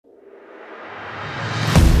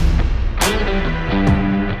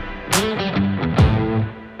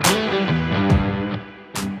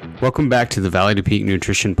Welcome back to the Valley to Peak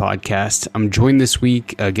Nutrition Podcast. I'm joined this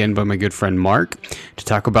week again by my good friend Mark to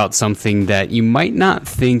talk about something that you might not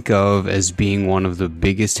think of as being one of the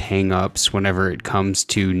biggest hangups whenever it comes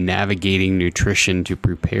to navigating nutrition to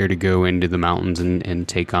prepare to go into the mountains and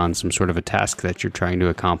take on some sort of a task that you're trying to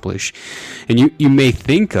accomplish. And you may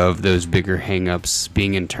think of those bigger hangups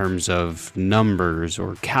being in terms of numbers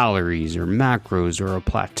or calories or macros or a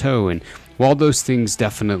plateau. And while those things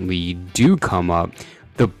definitely do come up,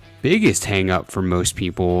 the biggest hang up for most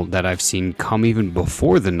people that I've seen come even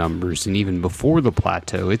before the numbers and even before the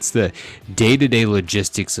plateau. It's the day-to-day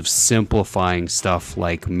logistics of simplifying stuff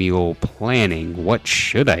like meal planning. What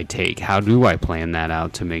should I take? How do I plan that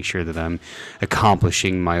out to make sure that I'm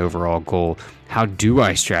accomplishing my overall goal? How do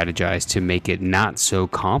I strategize to make it not so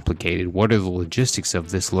complicated? What do the logistics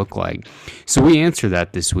of this look like? So we answer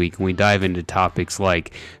that this week, and we dive into topics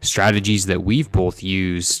like strategies that we've both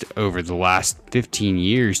used over the last 15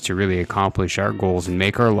 years to really accomplish our goals and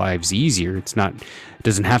make our lives easier. It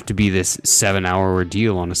doesn't have to be this 7-hour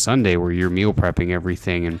ordeal on a Sunday where you're meal prepping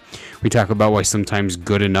everything. And we talk about why sometimes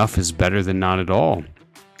good enough is better than not at all.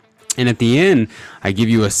 And at the end, I give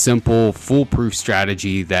you a simple, foolproof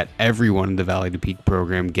strategy that everyone in the Valley to Peak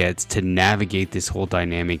program gets to navigate this whole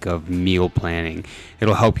dynamic of meal planning.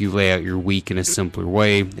 It'll help you lay out your week in a simpler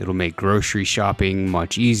way. It'll make grocery shopping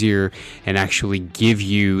much easier and actually give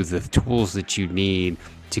you the tools that you need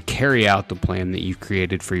to carry out the plan that you've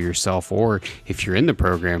created for yourself, or if you're in the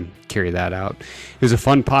program, carry that out. It was a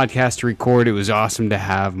fun podcast to record. It was awesome to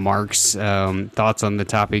have Mark's thoughts on the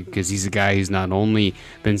topic, because he's a guy who's not only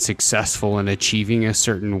been successful in achieving a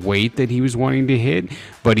certain weight that he was wanting to hit,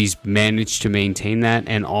 but he's managed to maintain that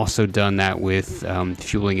and also done that with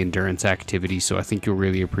fueling endurance activities. So I think you'll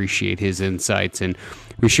really appreciate his insights, and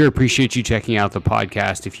we sure appreciate you checking out the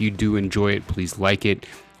podcast. If you do enjoy it, please like it,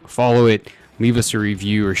 follow it, leave us a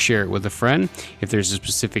review, or share it with a friend. If there's a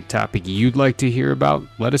specific topic you'd like to hear about,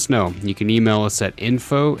 let us know. You can email us at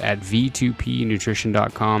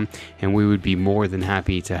info@v2pnutrition.com, and we would be more than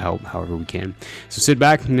happy to help however we can. So sit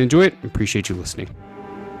back and enjoy it. Appreciate you listening.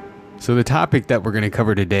 So the topic that we're going to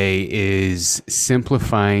cover today is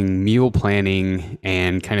simplifying meal planning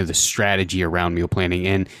and kind of the strategy around meal planning.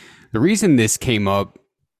 And the reason this came up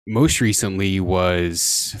most recently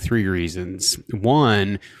was 3 reasons.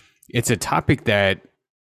 One, it's a topic that,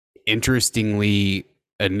 interestingly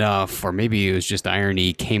enough, or maybe it was just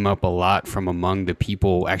irony, came up a lot from among the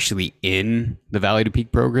people actually in the Valley to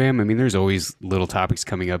Peak program. I mean, there's always little topics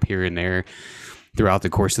coming up here and there throughout the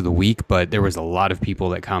course of the week, but there was a lot of people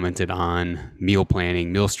that commented on meal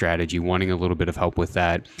planning, meal strategy, wanting a little bit of help with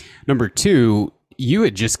that. Number 2, you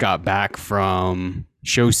had just got back from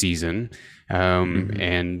show season.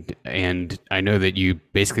 And I know that you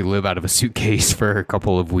basically live out of a suitcase for a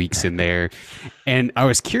couple of weeks in there. And I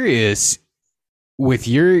was curious, with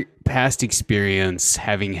your past experience,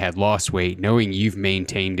 having had lost weight, knowing you've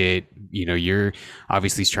maintained it, you're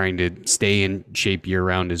obviously trying to stay in shape year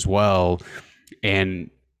round as well. And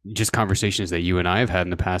just conversations that you and I have had in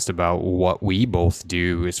the past about what we both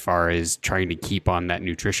do as far as trying to keep on that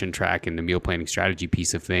nutrition track and the meal planning strategy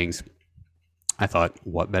piece of things. I thought,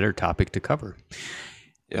 what better topic to cover?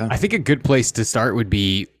 Yeah, I think a good place to start would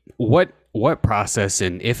be what process,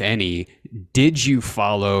 and if any, did you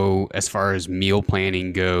follow as far as meal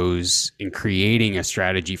planning goes in creating a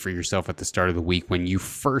strategy for yourself at the start of the week when you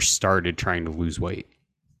first started trying to lose weight?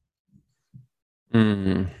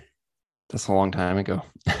 That's a long time ago.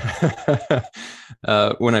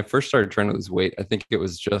 When I first started trying to lose weight, I think it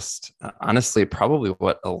was just honestly probably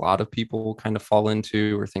what a lot of people kind of fall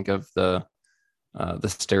into or think of the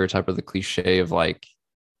stereotype or the cliche of like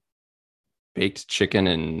baked chicken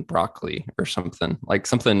and broccoli or something, like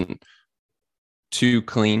something too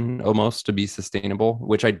clean almost to be sustainable,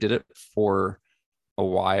 which I did it for a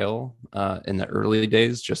while in the early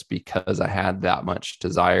days just because I had that much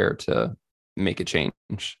desire to make a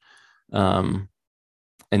change. And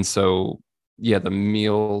so, yeah, the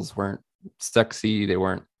meals weren't sexy. They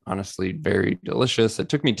weren't honestly very delicious. It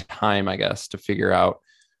took me time, I guess, to figure out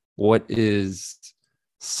what is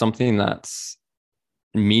something that's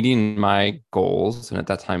meeting my goals. And at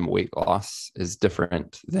that time, weight loss is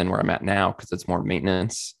different than where I'm at now because it's more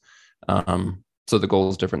maintenance. So the goal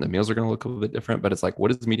is different. The meals are going to look a little bit different, but it's like,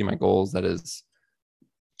 what is meeting my goals that is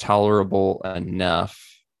tolerable enough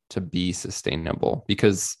to be sustainable?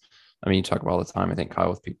 Because, I mean, you talk about all the time, I think, Kyle,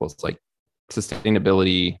 with people, it's like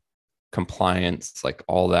sustainability, compliance, like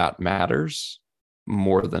all that matters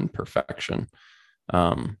more than perfection.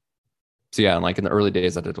 So yeah, and like in the early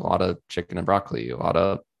days, I did a lot of chicken and broccoli, a lot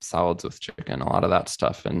of salads with chicken, a lot of that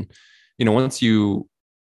stuff. And, once you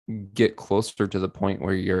get closer to the point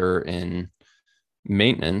where you're in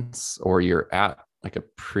maintenance or you're at like a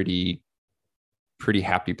pretty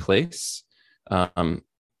happy place, um,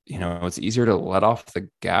 it's easier to let off the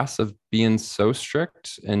gas of being so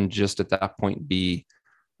strict and just at that point be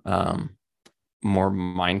um, more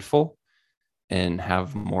mindful and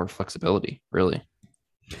have more flexibility, really.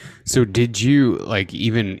 So did you like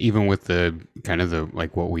even with the kind of the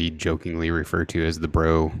like what we jokingly refer to as the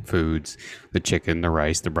bro foods, the chicken, the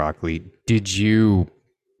rice, the broccoli, did you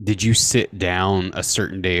sit down a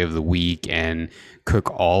certain day of the week and cook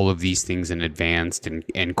all of these things in advance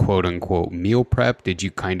and quote unquote meal prep? Did you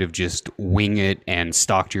kind of just wing it and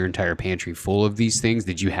stocked your entire pantry full of these things?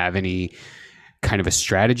 Did you have any kind of a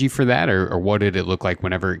strategy for that, or what did it look like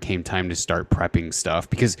whenever it came time to start prepping stuff?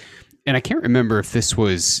 Because, and I can't remember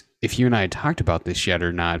if you and I had talked about this yet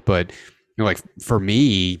or not, but like for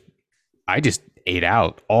me, I just ate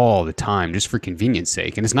out all the time just for convenience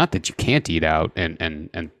sake. And it's not that you can't eat out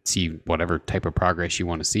and see whatever type of progress you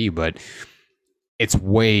want to see, but it's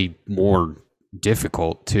way more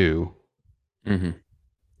difficult too. Mm-hmm.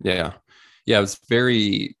 Yeah. Yeah. It was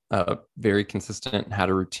very consistent, had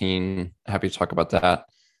a routine. Happy to talk about that.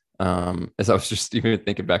 As I was just even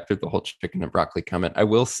thinking back through the whole chicken and broccoli comment, I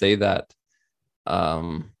will say that,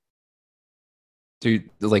 um, dude,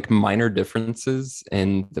 like minor differences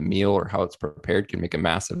in the meal or how it's prepared can make a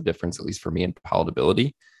massive difference, at least for me, in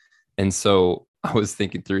palatability. And so I was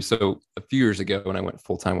thinking through. So a few years ago, when I went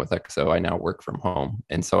full time with EXO, I now work from home,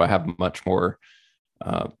 and so I have much more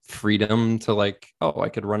freedom to like, oh, I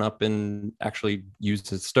could run up and actually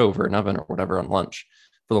use a stove or an oven or whatever on lunch.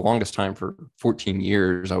 For the longest time, for 14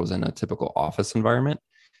 years, I was in a typical office environment.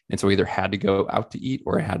 And so I either had to go out to eat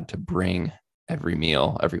or I had to bring every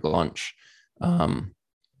meal, every lunch. Um,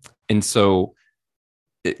 and so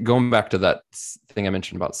going back to that thing I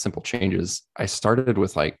mentioned about simple changes, I started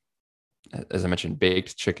with like, as I mentioned,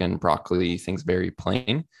 baked chicken, broccoli, things very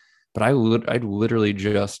plain. But I'd literally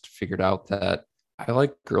just figured out that I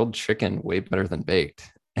like grilled chicken way better than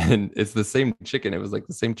baked. And it's the same chicken. It was like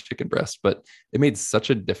the same chicken breast, but it made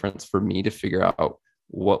such a difference for me to figure out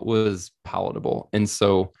what was palatable. And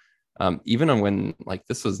so, even on when like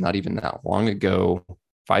this was not even that long ago,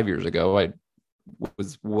 5 years ago, I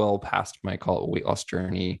was well past my call it weight loss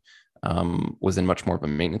journey, was in much more of a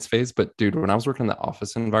maintenance phase. But dude, when I was working in the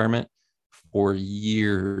office environment for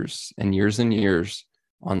years and years and years,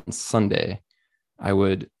 on Sunday, I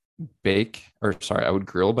would I would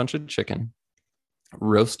grill a bunch of chicken,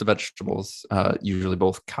 roast the vegetables, usually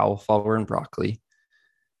both cauliflower and broccoli,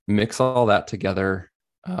 mix all that together,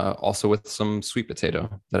 also with some sweet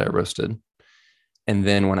potato that I roasted. And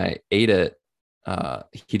then when I ate it,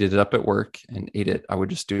 heated it up at work and ate it, I would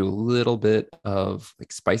just do a little bit of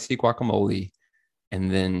like spicy guacamole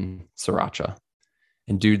and then sriracha.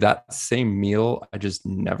 And dude, that same meal, I just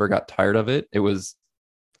never got tired of it. It was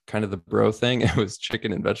kind of the bro thing. It was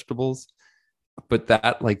chicken and vegetables, but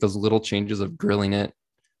that like those little changes of grilling it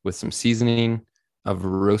with some seasoning, of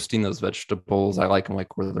roasting those vegetables. I like them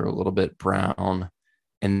like where they're a little bit brown,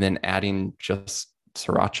 and then adding just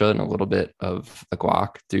sriracha and a little bit of the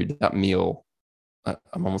guac. Dude, that meal,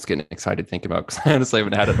 I'm almost getting excited thinking about because I honestly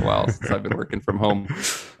haven't had it in a while since I've been working from home.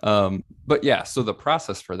 But yeah, so the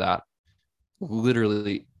process for that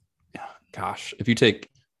literally, gosh, if you take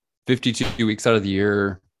 52 weeks out of the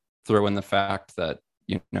year, throw in the fact that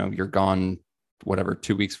you're gone whatever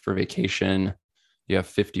 2 weeks for vacation, you have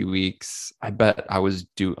 50 weeks. I bet I was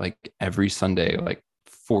due like every Sunday, like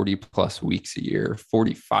 40 plus weeks a year,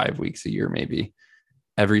 45 weeks a year, maybe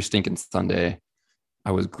every stinking Sunday.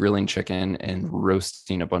 I was grilling chicken and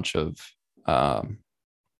roasting a bunch of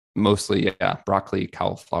mostly, yeah, broccoli,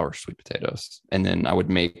 cauliflower, sweet potatoes. And then I would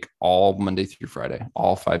make all Monday through Friday,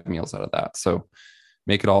 all 5 meals out of that. So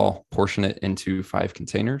make it all, portion it into 5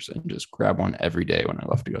 containers, and just grab one every day when I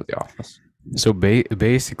left to go to the office. So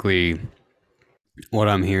basically, what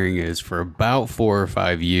I'm hearing is for about 4 or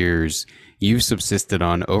 5 years, you've subsisted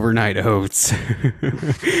on overnight oats,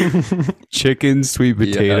 chicken, sweet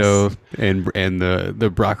potato, Yes. and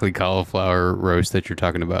the broccoli cauliflower roast that you're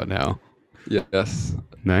talking about now. Yes.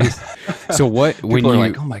 Nice. So what when People are you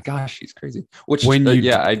like, "Oh my gosh, she's crazy." Which, when you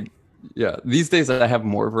yeah. These days I have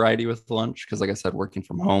more variety with lunch because, like I said, working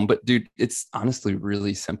from home. But dude, it's honestly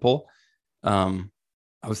really simple. Um,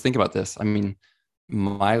 I was thinking about this. I mean,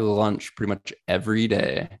 my lunch pretty much every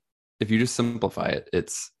day, if you just simplify it,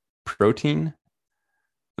 it's protein,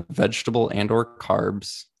 vegetable and or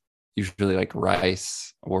carbs, usually like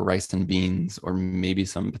rice or rice and beans, or maybe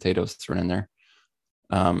some potatoes thrown in there.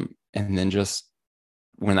 And then just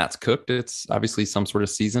when that's cooked, it's obviously some sort of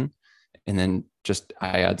season. and then just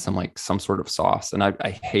I add some sort of sauce. And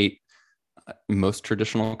I hate most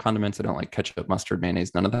traditional condiments. I don't like ketchup, mustard,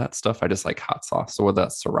 mayonnaise, none of that stuff. I just like hot sauce. So whether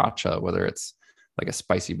that's sriracha, whether it's like a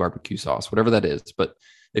spicy barbecue sauce, whatever that is. But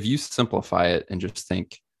if you simplify it and just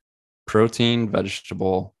think protein,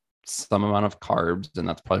 vegetable, some amount of carbs, and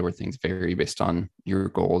that's probably where things vary based on your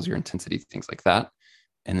goals, your intensity, things like that.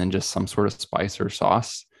 And then just some sort of spice or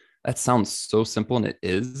sauce. That sounds so simple, and it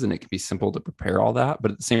is, and it can be simple to prepare all that.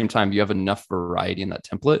 But at the same time, you have enough variety in that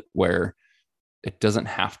template where it doesn't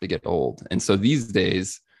have to get old. And so these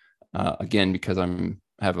days, again, because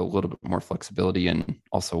have a little bit more flexibility and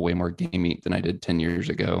also way more game meat than I did 10 years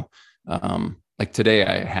ago. Like today,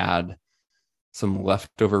 I had some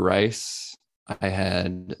leftover rice. I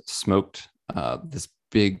had smoked this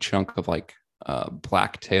big chunk of like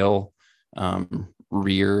blacktail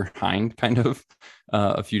rear hind kind of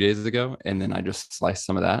a few days ago. And then I just sliced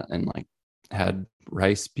some of that and like had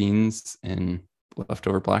rice, beans, and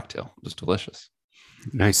leftover blacktail. It was delicious.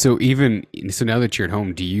 Nice. So now that you're at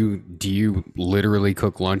home, do you literally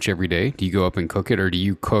cook lunch every day? Do you go up and cook it, or do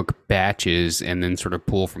you cook batches and then sort of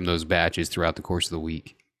pull from those batches throughout the course of the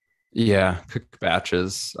week? Yeah, cook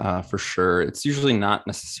batches for sure. It's usually not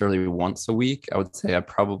necessarily once a week. I would say I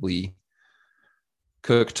probably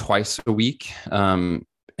cook twice a week and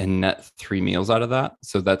net 3 meals out of that.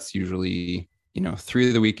 So that's usually, 3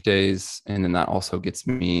 of the weekdays. And then that also gets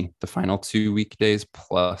me the final 2 weekdays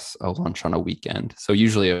plus a lunch on a weekend. So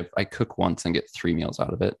usually if I cook once and get 3 meals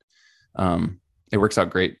out of it, it works out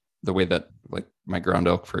great. The way that like my ground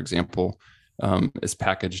elk, for example, is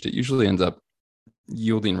packaged, it usually ends up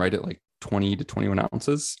yielding right at like 20 to 21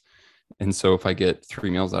 ounces. And so if I get 3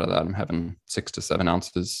 meals out of that, I'm having 6 to 7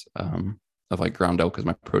 ounces of like ground elk as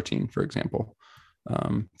my protein, for example,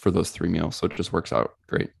 for those 3 meals. So it just works out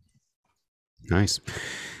great. Nice.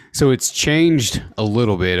 So it's changed a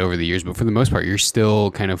little bit over the years, but for the most part, you're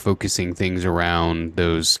still kind of focusing things around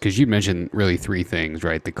those, because you mentioned really 3 things,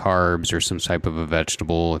 right? The carbs or some type of a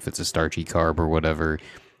vegetable, if it's a starchy carb or whatever,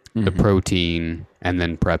 the protein, and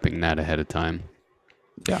then prepping that ahead of time.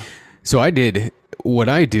 Yeah. So what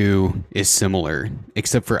I do is similar,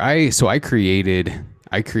 except for I created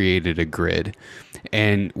a grid.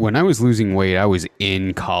 And when I was losing weight, I was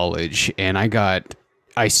in college, and I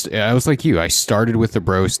was like you. I started with the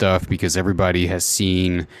bro stuff because everybody has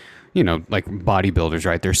seen, like bodybuilders,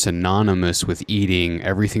 right? They're synonymous with eating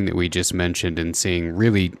everything that we just mentioned and seeing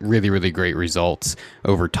really, really, really great results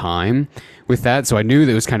over time with that. So I knew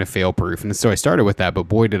that it was kind of fail proof. And so I started with that, but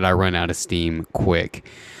boy, did I run out of steam quick.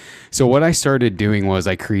 So what I started doing was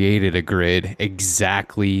I created a grid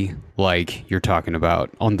exactly like you're talking about.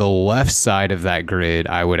 On the left side of that grid,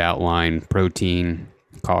 I would outline protein,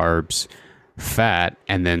 carbs, fat,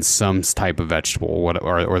 and then some type of vegetable,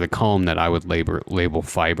 or the column that I would label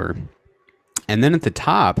fiber. And then at the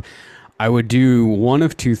top, I would do one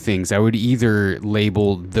of 2 things. I would either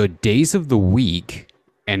label the days of the week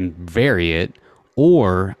and vary it,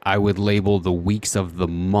 or I would label the weeks of the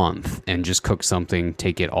month and just cook something,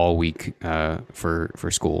 take it all week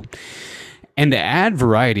for school. And to add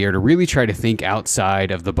variety, or to really try to think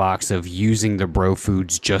outside of the box of using the bro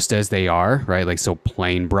foods just as they are, right? Like, so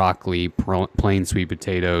plain broccoli, plain sweet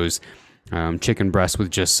potatoes, chicken breast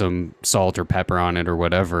with just some salt or pepper on it or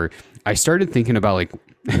whatever. I started thinking about like,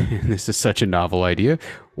 this is such a novel idea.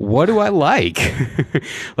 What do I like?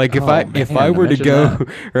 Like if I were to go,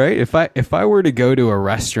 right? If I were to go to a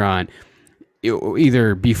restaurant,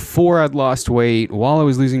 either before I'd lost weight, while I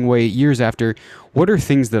was losing weight, years after, what are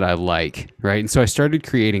things that I like, right? And so I started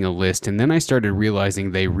creating a list, and then I started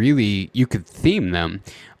realizing you could theme them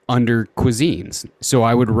under cuisines. So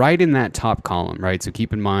I would write in that top column, right? So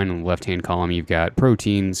keep in mind, on the left-hand column, you've got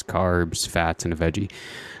proteins, carbs, fats, and a veggie.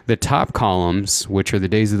 The top columns, which are the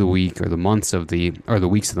days of the week or the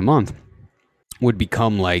weeks of the month, would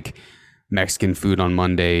become like Mexican food on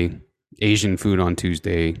Monday, Asian food on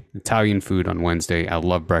Tuesday, Italian food on Wednesday. I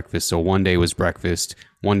love breakfast. So one day was breakfast,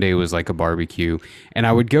 one day was like a barbecue. And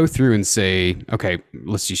I would go through and say, okay,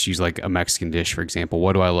 let's just use like a Mexican dish, for example.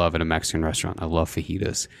 What do I love at a Mexican restaurant? I love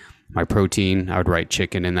fajitas. My protein, I would write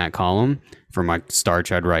chicken in that column. For my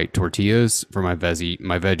starch, I'd write tortillas. For my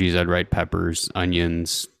veggies, I'd write peppers,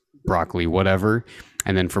 onions, broccoli, whatever.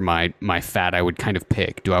 And then for my fat, I would kind of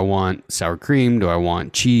pick. Do I want sour cream? Do I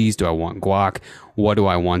want cheese? Do I want guac? What do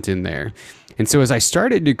I want in there? And so as I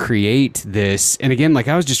started to create this, and again, like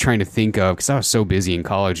I was just trying to think of, because I was so busy in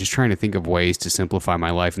college, just trying to think of ways to simplify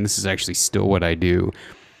my life. And this is actually still what I do.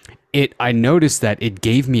 I noticed that it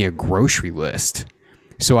gave me a grocery list.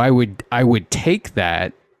 So I would take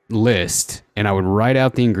that list and I would write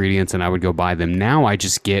out the ingredients and I would go buy them. Now I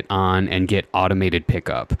just get on and get automated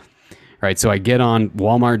pickup. right? So I get on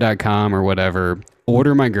Walmart.com or whatever,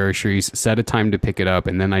 order my groceries, set a time to pick it up,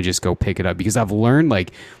 and then I just go pick it up because I've learned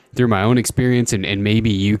like through my own experience, and maybe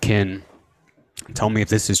you can tell me if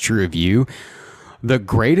this is true of you. The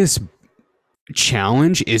greatest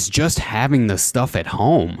challenge is just having the stuff at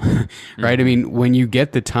home, right? I mean, when you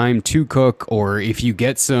get the time to cook, or if you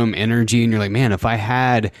get some energy and you're like, man, if I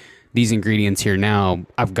had these ingredients here now,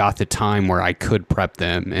 I've got the time where I could prep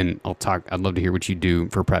them. And I'd love to hear what you do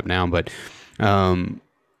for prep now, but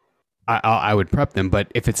I would prep them. But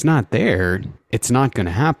if it's not there, it's not going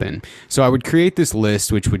to happen. So I would create this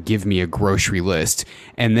list, which would give me a grocery list.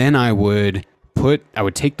 And then I would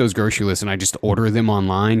take those grocery lists and I just order them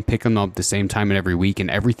online, pick them up the same time and every week, and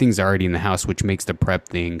everything's already in the house, which makes the prep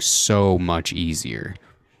thing so much easier.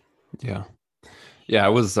 Yeah. Yeah. I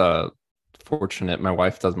was fortunate. My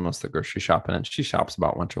wife does most of the grocery shopping and she shops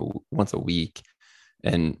about once a week.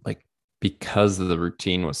 And like, because the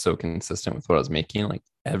routine was so consistent with what I was making, like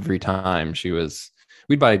every time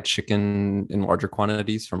we'd buy chicken in larger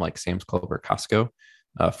quantities from like Sam's Club or Costco,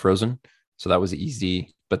 frozen. So that was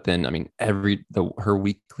easy. But then, I mean, her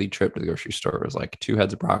weekly trip to the grocery store was like 2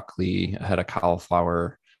 heads of broccoli, a head of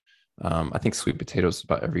cauliflower. I think sweet potatoes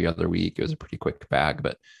about every other week. It was a pretty quick bag,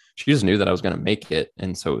 but she just knew that I was going to make it.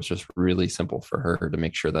 And so it was just really simple for her to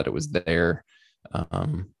make sure that it was there.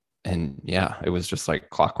 And yeah, it was just like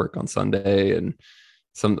clockwork on Sunday. And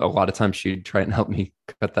a lot of times she'd try and help me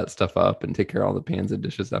cut that stuff up and take care of all the pans and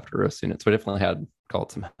dishes after roasting it. So I definitely had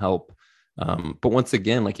called some help. But once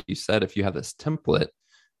again, like you said, if you have this template,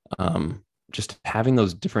 just having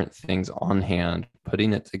those different things on hand,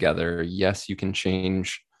 putting it together. Yes, you can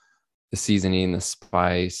change the seasoning, the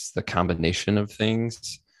spice, the combination of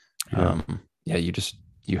things. Yeah,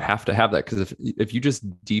 you have to have that, because if you just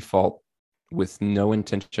default with no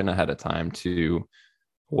intention ahead of time to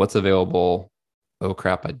what's available, oh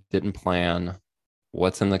crap, I didn't plan,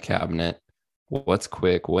 what's in the cabinet, what's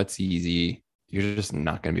quick, what's easy, you're just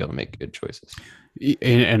not going to be able to make good choices.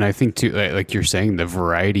 And I think too, like you're saying, the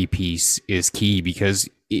variety piece is key because,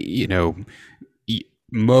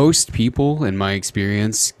 most people in my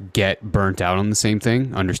experience get burnt out on the same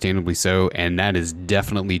thing, understandably so. And that is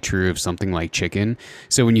definitely true of something like chicken.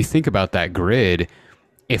 So when you think about that grid,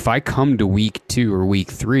 if I come to week 2 or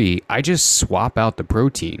week 3, I just swap out the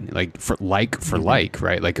protein, like for like,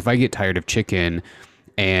 right? Like if I get tired of chicken,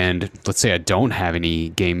 and let's say I don't have any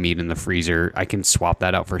game meat in the freezer, I can swap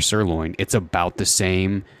that out for sirloin. It's about the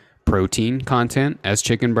same protein content as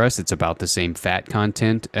chicken breast. It's about the same fat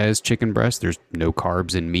content as chicken breast. There's no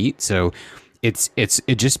carbs in meat. So it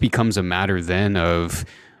just becomes a matter then of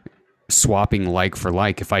swapping like for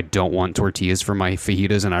like. If I don't want tortillas for my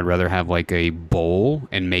fajitas and I'd rather have like a bowl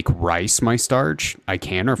and make rice my starch, I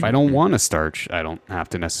can. Or if I don't want a starch, I don't have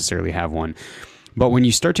to necessarily have one. But when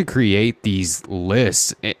you start to create these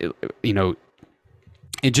lists, it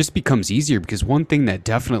just becomes easier, because one thing that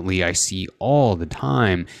definitely I see all the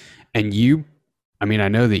time, and I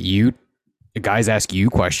know that guys ask you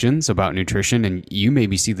questions about nutrition, and you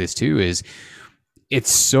maybe see this too, is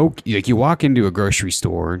it's so, like, you walk into a grocery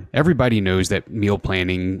store, everybody knows that meal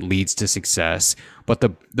planning leads to success, but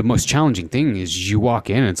the most challenging thing is you walk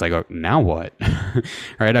in and it's like, oh, now what? All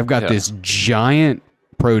right, I've got this giant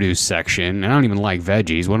produce section, and I don't even like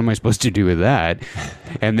veggies. What am I supposed to do with that?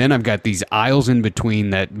 And then I've got these aisles in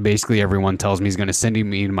between that basically everyone tells me is going to send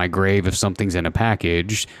me to my grave if something's in a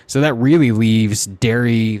package. So that really leaves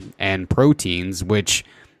dairy and proteins, which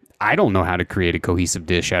I don't know how to create a cohesive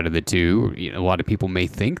dish out of the two. A lot of people may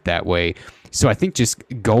think that way. So I think just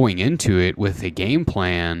going into it with a game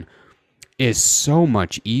plan is so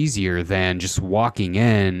much easier than just walking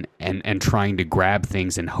in and trying to grab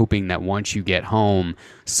things and hoping that once you get home,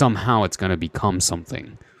 somehow it's going to become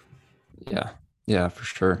something. Yeah, for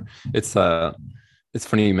sure. It's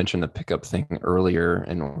funny you mentioned the pickup thing earlier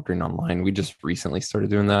and ordering online. We just recently started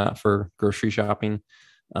doing that for grocery shopping.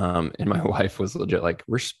 And my wife was legit like,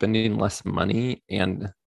 we're spending less money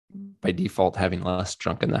and by default having less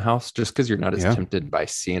junk in the house, just because you're not as tempted by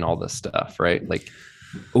seeing all this stuff, right? Like,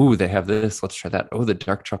 oh, they have this, let's try that. Oh, the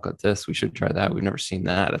dark chocolate this, we should try that. We've never seen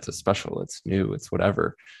that. It's a special, it's new, it's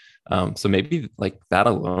whatever. So maybe like that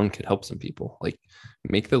alone could help some people. Like,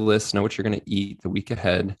 make the list, know what you're going to eat the week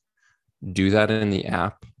ahead, do that in the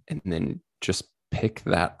app, and then just pick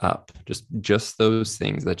that up. Just those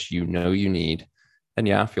things that you need. And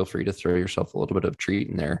yeah, feel free to throw yourself a little bit of treat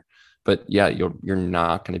in there. But yeah, you're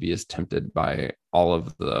not going to be as tempted by all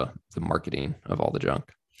of the marketing of all the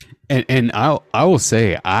junk. And I will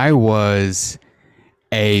say I was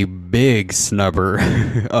a big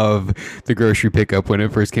snubber of the grocery pickup when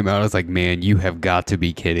it first came out. I was like, man, you have got to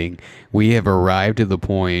be kidding. We have arrived at the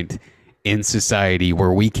point in society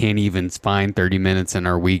where we can't even find 30 minutes in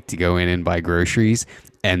our week to go in and buy groceries.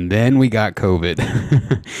 And then we got COVID.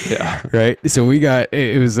 Yeah. Right. So we got,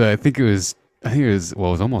 it was, well, it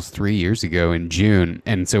was almost 3 years ago in June.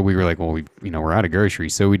 And so we were like, well, we're out of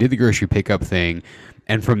groceries. So we did the grocery pickup thing.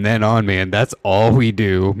 And from then on, man, that's all we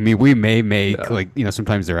do. I mean, we may make Yeah. like,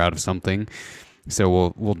 sometimes they're out of something.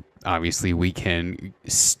 So we'll obviously we can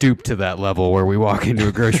stoop to that level where we walk into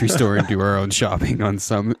a grocery store and do our own shopping on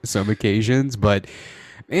some occasions. But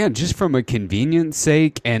man, just from a convenience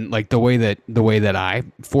sake and like the way that I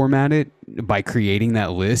format it by creating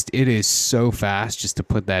that list, it is so fast just to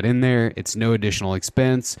put that in there. It's no additional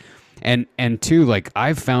expense. And two, like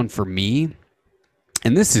I've found for me,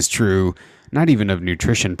 and this is true not even of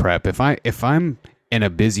nutrition prep. If I'm in a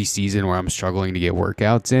busy season where I'm struggling to get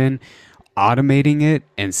workouts in, automating it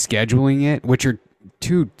and scheduling it, which are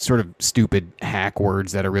two sort of stupid hack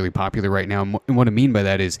words that are really popular right now. And what I mean by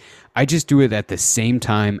that is I just do it at the same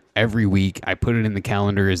time every week. I put it in the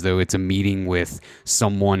calendar as though it's a meeting with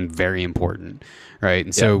someone very important, right?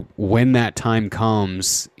 And Yeah. so when that time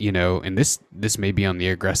comes, and this may be on the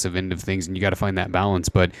aggressive end of things and you got to find that balance,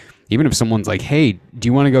 but even if someone's like, hey, do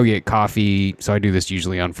you want to go get coffee? So I do this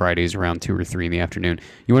usually on Fridays around 2 or 3 in the afternoon.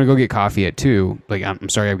 You want to go get coffee at 2? Like, I'm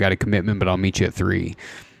sorry, I've got a commitment, but I'll meet you at 3.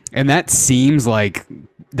 And that seems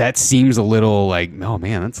a little like, oh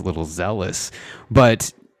man, that's a little zealous.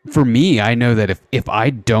 But for me, I know that if I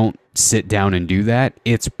don't sit down and do that,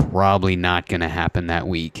 it's probably not going to happen that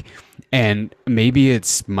week. And maybe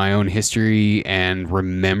it's my own history and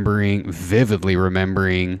vividly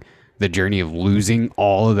remembering the journey of losing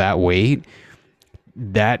all of that weight.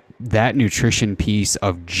 That nutrition piece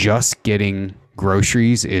of just getting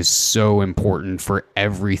groceries is so important for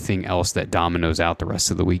everything else that dominoes out the rest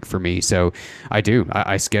of the week for me. So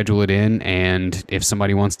I schedule it in, and if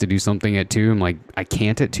somebody wants to do something at 2, I'm like, I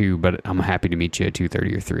can't at 2, but I'm happy to meet you at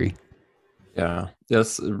 2:30 or 3. Yeah.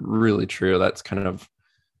 That's really true. That's kind of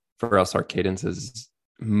for us, our cadence is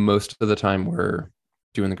most of the time we're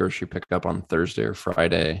doing the grocery pickup on Thursday or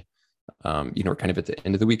Friday. We're kind of at the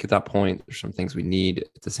end of the week at that point. There's some things we need.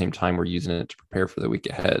 At the same time, we're using it to prepare for the week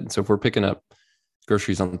ahead. So if we're picking up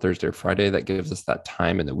groceries on Thursday or Friday, that gives us that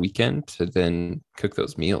time in the weekend to then cook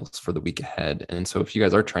those meals for the week ahead. And so if you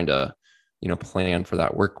guys are trying to, plan for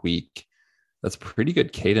that work week, that's pretty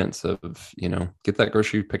good cadence of, get that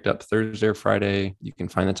grocery picked up Thursday or Friday. You can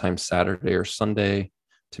find the time Saturday or Sunday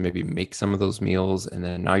to maybe make some of those meals. And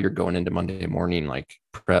then now you're going into Monday morning, like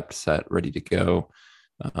prepped, set, ready to go.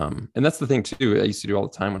 And that's the thing too, I used to do all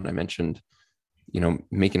the time when I mentioned,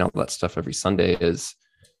 making all that stuff every Sunday is,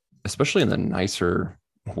 especially in the nicer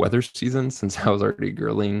weather season, since I was already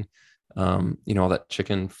grilling, all that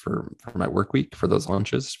chicken for my work week, for those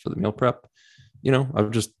lunches, for the meal prep, I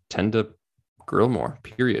would just tend to grill more,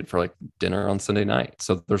 period, for like dinner on Sunday night.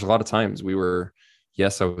 So there's a lot of times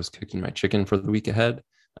I was cooking my chicken for the week ahead,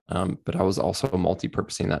 but I was also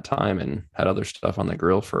multi-purposing that time and had other stuff on the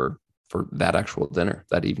grill for that actual dinner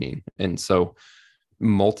that evening. And so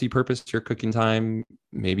multi-purpose your cooking time,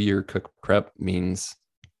 maybe your cook prep means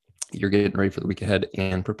you're getting ready for the week ahead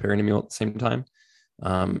and preparing a meal at the same time.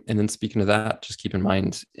 And then speaking of that, just keep in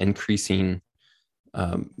mind increasing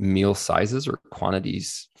meal sizes or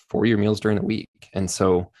quantities for your meals during the week. And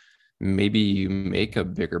so maybe you make a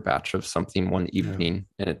bigger batch of something one evening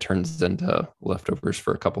and it turns into leftovers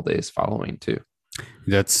for a couple days following too.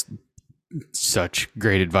 That's such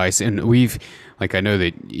great advice. And I know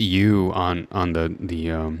that you on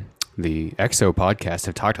the EXO podcast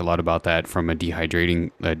have talked a lot about that from a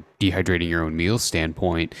dehydrating your own meals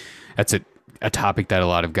standpoint. That's a topic that a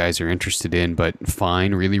lot of guys are interested in, but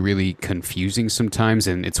find really, really confusing sometimes.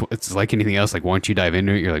 And it's like anything else. Like once you dive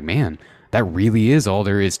into it, you're like, man, that really is all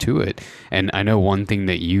there is to it. And I know one thing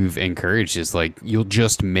that you've encouraged is like, you'll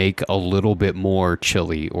just make a little bit more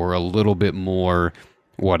chili or a little bit more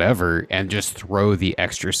whatever, and just throw the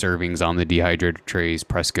extra servings on the dehydrator trays,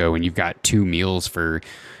 press go, and you've got 2 meals for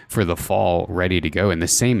the fall ready to go. And the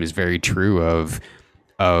same is very true of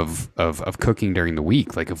cooking during the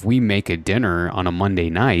week. Like if we make a dinner on a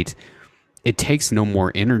Monday night, it takes no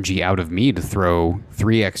more energy out of me to throw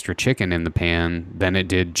 3 extra chicken in the pan than it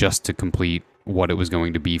did just to complete what it was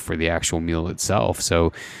going to be for the actual meal itself.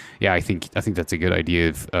 So yeah, I think that's a good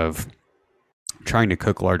idea of trying to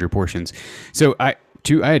cook larger portions. So I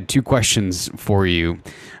had 2 questions for you.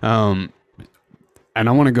 And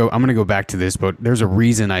I'm going to go back to this, but there's a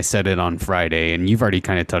reason I said it on Friday, and you've already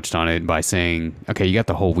kind of touched on it by saying, okay, you got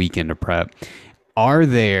the whole weekend to prep. Are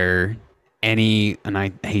there any, and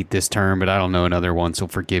I hate this term, but I don't know another one, so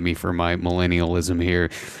forgive me for my millennialism here.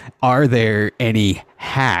 Are there any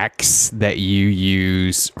hacks that you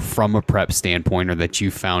use from a prep standpoint or that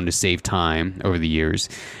you found to save time over the years?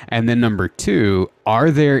 And then number two,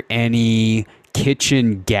 are there any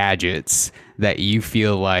kitchen gadgets that you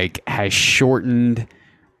feel like has shortened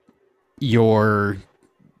your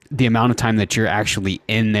the amount of time that you're actually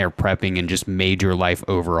in there prepping and just made your life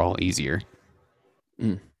overall easier?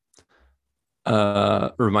 Mm.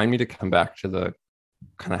 Remind me to come back to the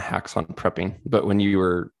kind of hacks on prepping. But when you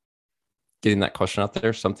were getting that question out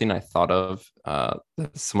there, something I thought of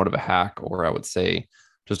that's somewhat of a hack, or I would say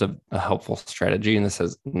just a helpful strategy, and this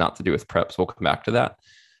has not to do with preps. We'll come back to that.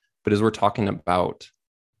 But as we're talking about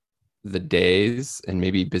the days and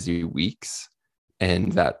maybe busy weeks,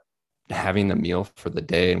 and that having the meal for the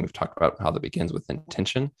day, and we've talked about how that begins with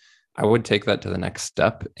intention, I would take that to the next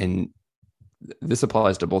step. And this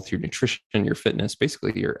applies to both your nutrition, your fitness,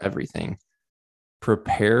 basically your everything.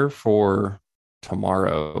 Prepare for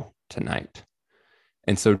tomorrow tonight.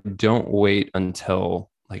 And so don't wait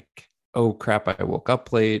until like, oh crap, I woke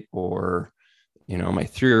up late, or, my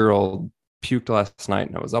 3-year-old puked last night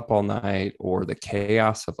and I was up all night, or the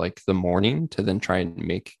chaos of like the morning to then try and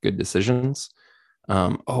make good decisions.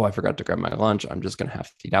 Oh, I forgot to grab my lunch. I'm just going to have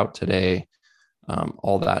to eat out today.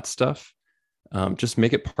 All that stuff. Just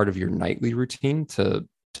make it part of your nightly routine to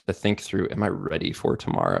think through, am I ready for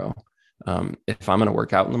tomorrow? If I'm going to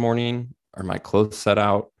work out in the morning, are my clothes set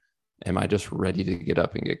out? Am I just ready to get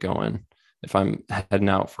up and get going? If I'm heading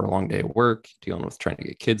out for a long day of work, dealing with trying to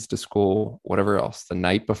get kids to school, whatever else, the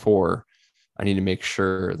night before, I need to make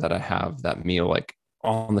sure that I have that meal like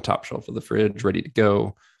on the top shelf of the fridge, ready to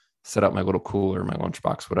go, set up my little cooler, my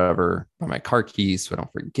lunchbox, whatever, buy my car keys so I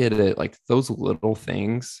don't forget it. Like those little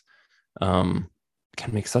things can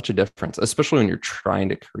make such a difference, especially when you're trying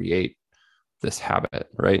to create this habit,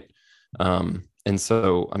 right? And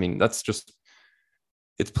so, I mean,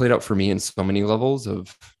 it's played out for me in so many levels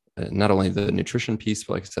of not only the nutrition piece,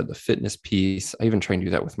 but like I said, the fitness piece. I even try and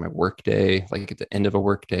do that with my work day. Like at the end of a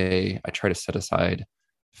work day, I try to set aside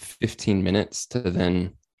 15 minutes to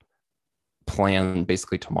then plan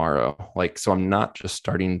basically tomorrow. Like, so I'm not just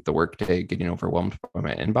starting the work day getting overwhelmed by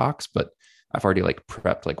my inbox, but I've already like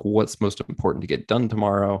prepped like what's most important to get done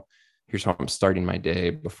tomorrow. Here's how I'm starting my day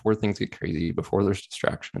before things get crazy, before there's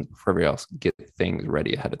distractions, before everybody else get things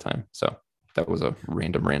ready ahead of time. So that was a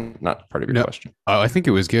random rant, not part of your No, question. I think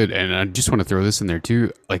it was good, and I just want to throw this in there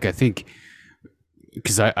too. Like I think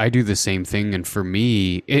because I do the same thing, and for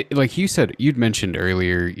me, like you said, you'd mentioned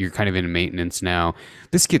earlier, you're kind of in maintenance now.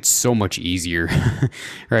 This gets so much easier,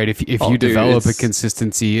 right? If Oh, you dude, develop a it's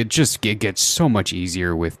consistency, it gets so much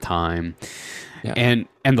easier with time. yeah, And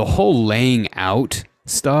the whole laying out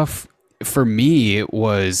stuff for me, it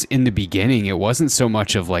was in the beginning, it wasn't so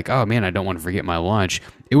much of like, oh man, I don't want to forget my lunch.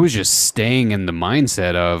 It was just staying in the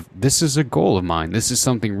mindset of this is a goal of mine. This is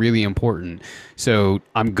something really important. So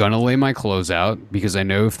I'm going to lay my clothes out because I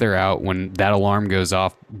know if they're out when that alarm goes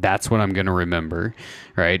off, that's what I'm going to remember.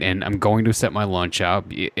 Right. And I'm going to set my lunch out.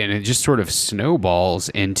 And it just sort of snowballs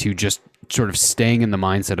into just sort of staying in the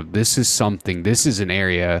mindset of this is an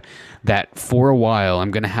area that for a while I'm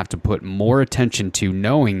going to have to put more attention to,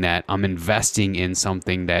 knowing that I'm investing in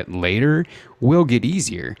something that later will get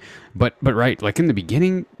easier. But right, like in the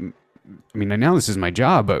beginning, I mean, now this is my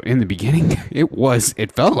job, but in the beginning,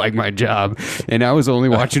 it felt like my job, and I was only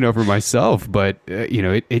watching over myself. But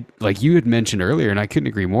it like you had mentioned earlier, and I couldn't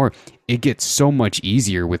agree more. It gets so much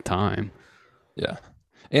easier with time. yeah.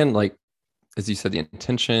 And like, as you said, the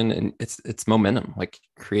intention and it's momentum, like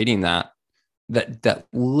creating that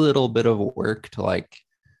little bit of work to like,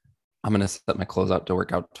 I'm going to set my clothes out to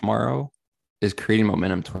work out tomorrow is creating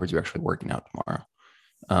momentum towards you actually working out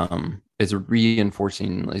tomorrow. Is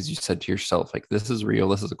reinforcing, as you said to yourself, like this is real.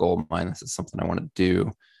 This is a goal of mine. This is something I want to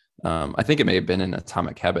do. I think it may have been in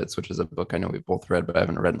Atomic Habits, which is a book I know we've both read, but I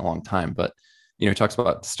haven't read in a long time. But it talks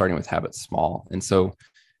about starting with habits small. And so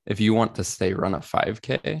if you want to say run a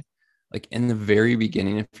 5K, like in the very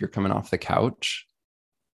beginning, if you're coming off the couch,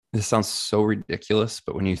 this sounds so ridiculous,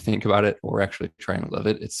 but when you think about it or actually try and live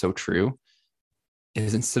it, it's so true.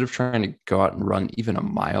 Is instead of trying to go out and run even a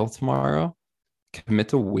mile tomorrow, commit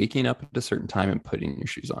to waking up at a certain time and putting your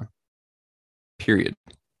shoes on, period.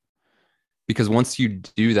 Because once you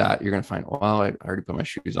do that, you're going to find, well, I already put my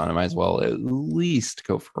shoes on. I might as well at least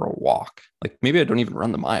go for a walk. Like maybe I don't even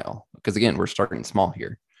run the mile because again, we're starting small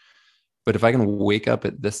here. But if I can wake up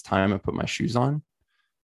at this time and put my shoes on,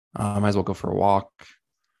 I might as well go for a walk.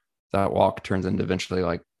 That walk turns into eventually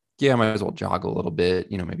like, yeah, I might as well jog a little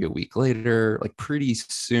bit, maybe a week later, like pretty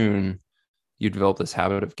soon, you develop this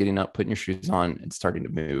habit of getting up, putting your shoes on, and starting to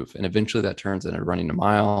move. And eventually that turns into running a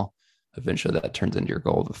mile. Eventually that turns into your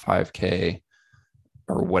goal of a 5K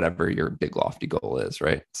or whatever your big lofty goal is,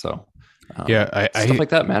 right? So Yeah, stuff like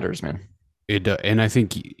that matters, man. and I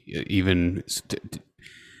think even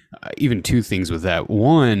two things with that.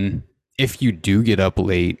 One, if you do get up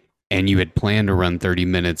late and you had planned to run 30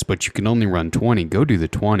 minutes, but you can only run 20, go do the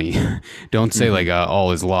 20. Don't say like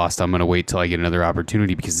all is lost. I'm going to wait till I get another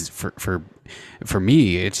opportunity, because for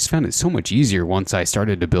me, it just found it so much easier once I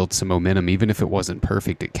started to build some momentum. Even if it wasn't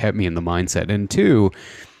perfect, it kept me in the mindset. And two,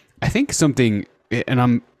 I think something,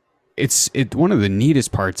 and it's one of the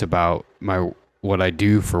neatest parts about what I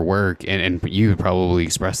do for work, and you would probably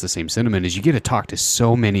express the same sentiment, is you get to talk to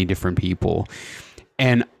so many different people.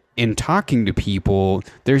 And in talking to people,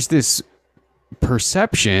 there's this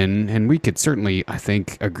perception, and we could certainly, I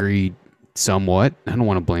think, agree somewhat. I don't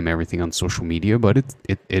want to blame everything on social media, but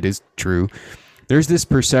it is true. There's this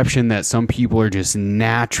perception that some people are just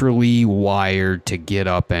naturally wired to get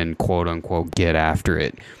up and quote unquote get after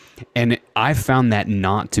it. And I found that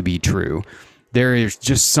not to be true. There is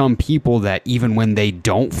just some people that even when they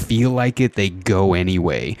don't feel like it, they go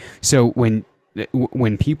anyway. So when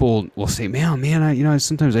people will say, man,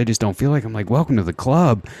 sometimes I just don't feel like, I'm like, welcome to the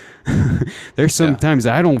club. There's sometimes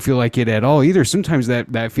I don't feel like it at all either. Sometimes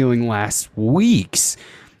that feeling lasts weeks.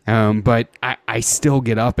 But I still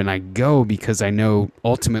get up and I go, because I know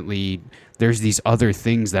ultimately there's these other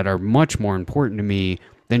things that are much more important to me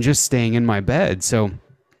than just staying in my bed. So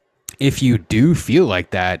if you do feel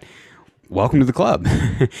like that, welcome to the club.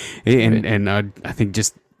 and I think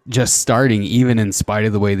just starting, even in spite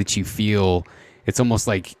of the way that you feel, it's almost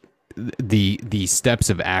like the steps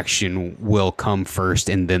of action will come first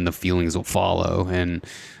and then the feelings will follow. And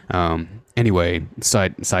anyway,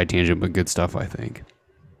 side tangent, but good stuff, I think.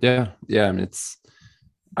 Yeah. I mean,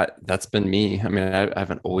 that's been me. I mean,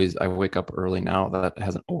 I wake up early now. That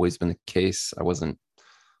hasn't always been the case. I wasn't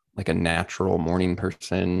like a natural morning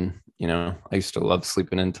person. I used to love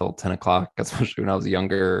sleeping until 10 o'clock, especially when I was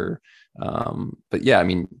younger. But yeah, I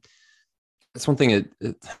mean, that's one thing.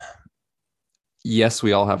 Yes,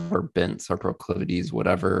 we all have our bents, our proclivities,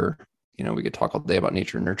 whatever. We could talk all day about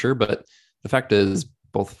nature and nurture, but the fact is,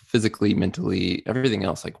 both physically, mentally, everything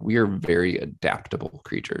else, like, we are very adaptable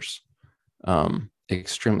creatures,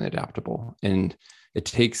 extremely adaptable. And it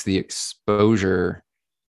takes the exposure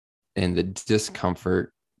and the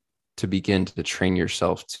discomfort to begin to train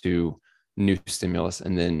yourself to new stimulus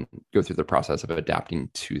and then go through the process of adapting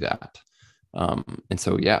to that. And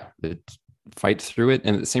so, yeah, fight through it.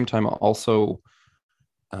 And at the same time, also,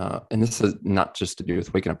 and this is not just to do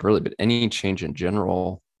with waking up early, but any change in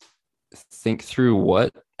general, think through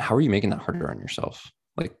how are you making that harder on yourself?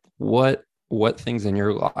 Like, what things in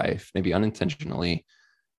your life, maybe unintentionally,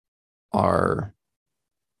 are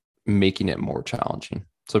making it more challenging?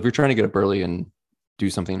 So if you're trying to get up early and do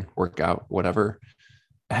something, work out, whatever,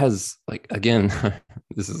 has, like, again,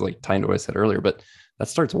 this is like tying to what I said earlier, but that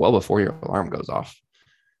starts well before your alarm goes off.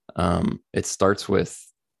 It starts with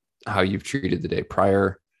how you've treated the day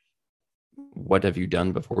prior. What have you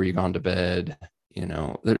done before you gone to bed?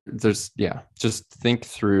 Just think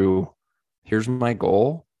through, here's my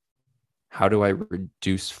goal. How do I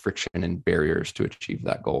reduce friction and barriers to achieve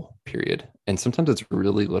that goal, period? And sometimes it's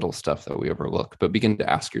really little stuff that we overlook, but begin to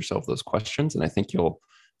ask yourself those questions. And I think you'll,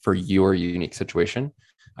 for your unique situation,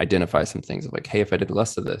 identify some things of like, hey, if I did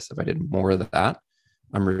less of this, if I did more of that,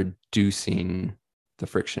 I'm reducing the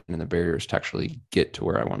friction and the barriers to actually get to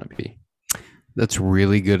where I want to be. That's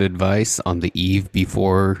really good advice on the eve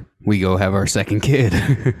before we go have our second kid.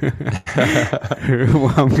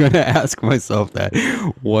 Well, I'm going to ask myself that.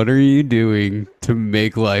 What are you doing to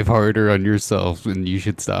make life harder on yourself? And you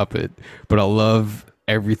should stop it. But I love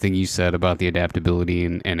everything you said about the adaptability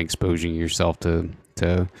and exposing yourself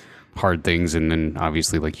to hard things. And then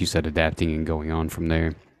obviously, like you said, adapting and going on from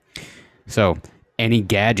there. So any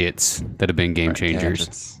gadgets that have been game changers?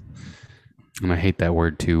 Gadgets. And I hate that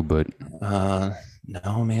word too, but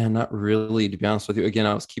no, man, not really. To be honest with you, again,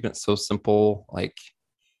 I was keeping it so simple. Like,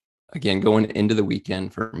 again, going into the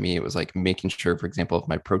weekend for me, it was like making sure, for example, if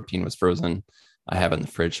my protein was frozen, I have it in the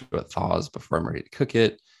fridge so it thaws before I'm ready to cook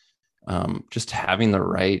it. Just having the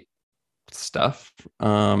right stuff.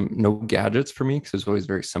 No gadgets for me, because it was always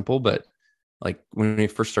very simple. But like, when we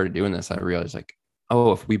first started doing this, I realized, like,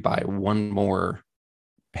 oh, if we buy one more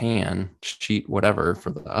pan, sheet, whatever, for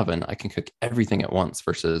the oven, I can cook everything at once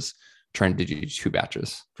versus trying to do 2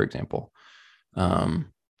 batches, for example.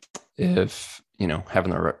 If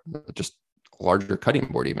having the just larger cutting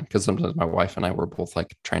board, even, because sometimes my wife and I were both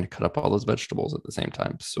like trying to cut up all those vegetables at the same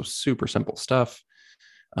time. So super simple stuff.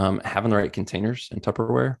 having the right containers and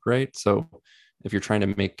Tupperware, right? So if you're trying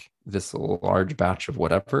to make this large batch of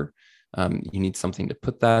whatever, you need something to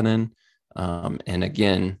put that in. And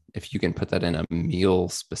again, if you can put that in a meal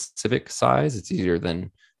specific size, it's easier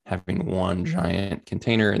than having one giant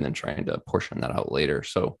container and then trying to portion that out later.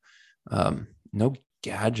 So no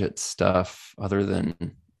gadget stuff other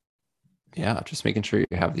than, yeah, just making sure you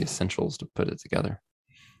have the essentials to put it together.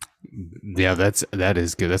 Yeah, that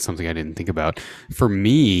is good. That's something I didn't think about. For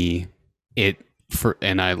me, it for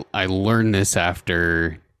and I learned this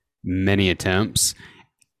after many attempts.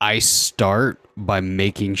 I start by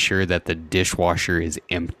making sure that the dishwasher is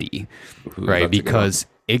empty, Ooh, right? that's a good one. Because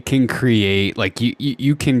it can create like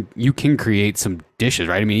you can create some dishes,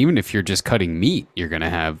 right? I mean, even if you're just cutting meat, you're gonna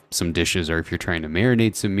have some dishes, or if you're trying to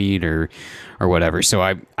marinate some meat or whatever. So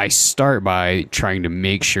I start by trying to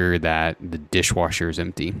make sure that the dishwasher is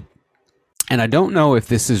empty. And I don't know if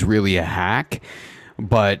this is really a hack,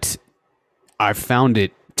 but I've found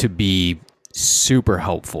it to be super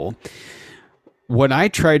helpful. What I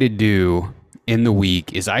try to do in the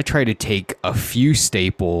week is I try to take a few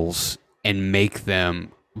staples and make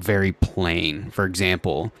them very plain. For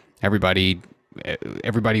example, everybody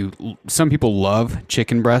some people love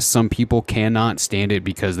chicken breast, some people cannot stand it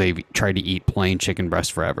because they've tried to eat plain chicken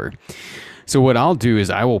breast forever. So what I'll do is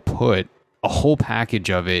I will put a whole package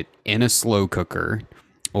of it in a slow cooker,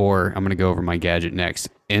 or I'm going to go over my gadget next,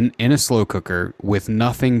 in a slow cooker with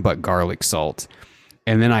nothing but garlic salt.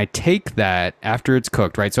 And then I take that after it's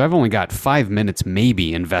cooked, right? So I've only got 5 minutes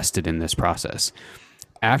maybe invested in this process.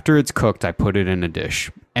 After it's cooked, I put it in a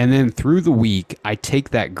dish. And then through the week, I take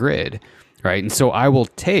that grid, right? And so I will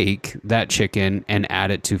take that chicken and add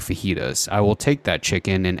it to fajitas. I will take that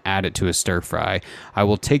chicken and add it to a stir fry. I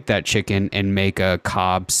will take that chicken and make a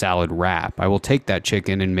Cobb salad wrap. I will take that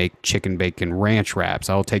chicken and make chicken bacon ranch wraps.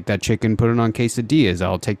 I'll take that chicken, put it on quesadillas.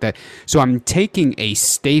 I'll take that. So I'm taking a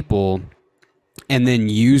staple and then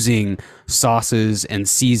using sauces and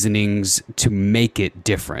seasonings to make it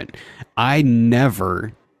different. I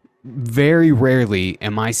never, very rarely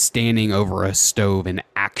am I standing over a stove and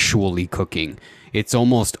actually cooking. It's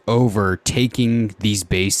almost over taking these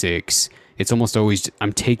basics. It's almost always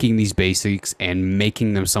I'm taking these basics and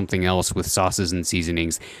making them something else with sauces and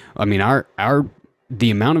seasonings. I mean, our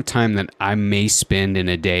the amount of time that I may spend in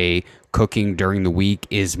a day cooking during the week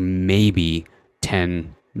is maybe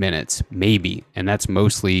 10 minutes, maybe. And that's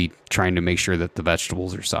mostly trying to make sure that the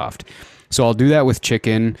vegetables are soft. So I'll do that with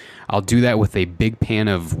chicken. I'll do that with a big pan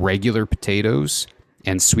of regular potatoes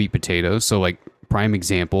and sweet potatoes. So, like, prime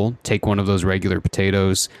example, take one of those regular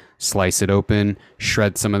potatoes, slice it open,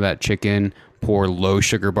 shred some of that chicken, pour low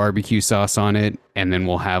sugar barbecue sauce on it, and then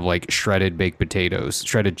we'll have like shredded baked potatoes,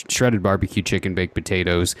 shredded barbecue chicken baked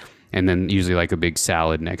potatoes, and then usually like a big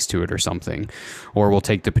salad next to it or something. Or we'll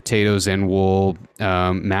take the potatoes and we'll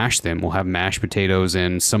mash them. We'll have mashed potatoes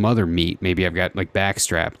and some other meat. Maybe I've got like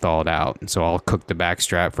backstrap thawed out. So I'll cook the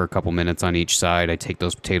backstrap for a couple minutes on each side. I take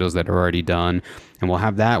those potatoes that are already done and we'll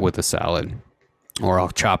have that with a salad. Or I'll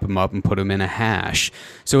chop them up and put them in a hash.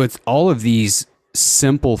 So it's all of these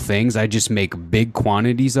simple things I just make big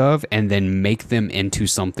quantities of and then make them into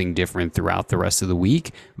something different throughout the rest of the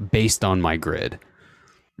week based on my grid.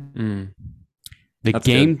 Mm, The that's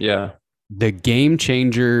game, good. Yeah. the game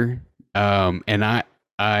changer, and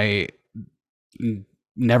I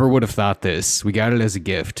never would have thought this. We got it as a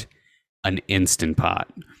gift, an Instant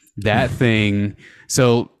Pot. That thing.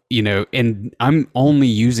 So and I'm only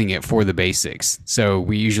using it for the basics. So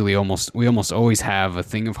we almost always have a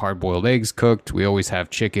thing of hard boiled eggs cooked. We always have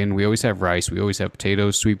chicken. We always have rice. We always have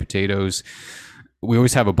potatoes, sweet potatoes. We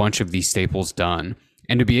always have a bunch of these staples done.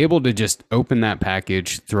 And to be able to just open that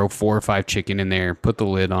package, throw 4 or 5 chicken in there, put the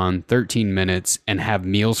lid on, 13 minutes, and have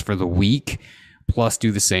meals for the week, plus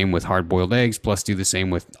do the same with hard boiled eggs, plus do the same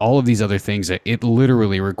with all of these other things, that it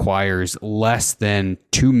literally requires less than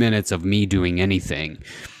 2 minutes of me doing anything.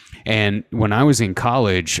 And when I was in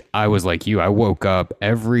college, I was like you. I woke up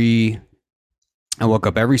every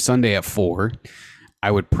Sunday at 4.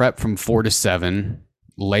 I would prep from 4 to 7,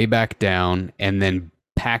 lay back down, and then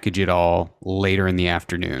package it all later in the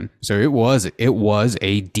afternoon. So it was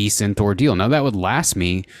a decent ordeal. Now that would last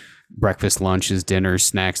me breakfast, lunches, dinners,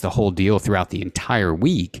 snacks, the whole deal throughout the entire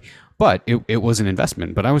week. But it was an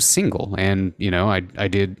investment. But I was single, and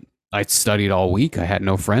I studied all week. I had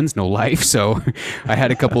no friends, no life. So I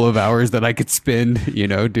had a couple of hours that I could spend,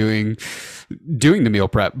 doing the meal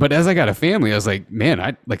prep. But as I got a family, I was like, man,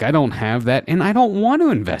 I don't have that, and I don't want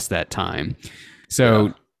to invest that time.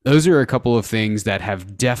 So those are a couple of things that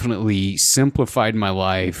have definitely simplified my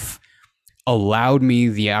life allowed me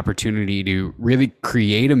the opportunity to really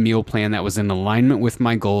create a meal plan that was in alignment with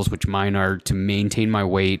my goals, which mine are to maintain my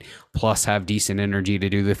weight plus have decent energy to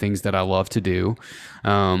do the things that I love to do.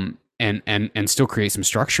 And still create some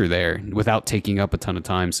structure there without taking up a ton of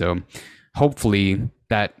time. So hopefully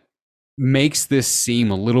that makes this seem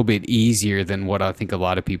a little bit easier than what I think a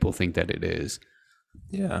lot of people think that it is.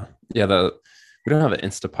 Yeah. Yeah. We don't have an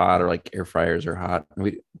Instapot or like air fryers or hot.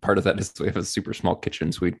 We part of that is we have a super small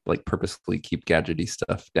kitchen, so we like purposely keep gadgety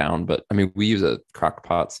stuff down. But I mean, we use a crock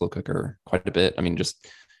pot slow cooker quite a bit. I mean, just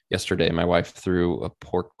yesterday, my wife threw a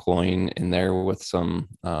pork loin in there with some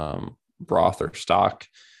broth or stock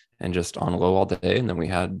and just on low all day. And then we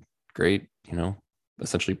had great,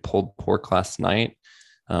 essentially pulled pork last night.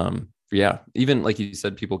 Yeah, even like you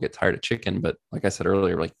said, people get tired of chicken, but like I said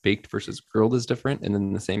earlier, like baked versus grilled is different. And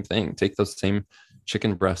then the same thing, take those same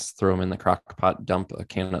chicken breasts, throw them in the crock pot, dump a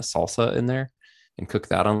can of salsa in there and cook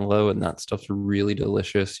that on low. And that stuff's really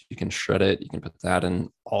delicious. You can shred it. You can put that in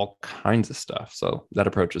all kinds of stuff. So that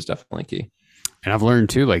approach is definitely key. And I've learned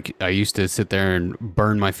too, like I used to sit there and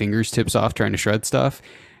burn my fingers tips off trying to shred stuff.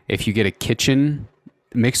 If you get a kitchen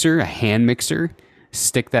mixer, a hand mixer,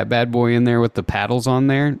 stick that bad boy in there with the paddles on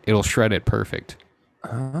there, it'll shred it perfect.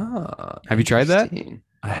 Have you tried that?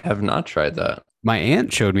 I have not tried that. My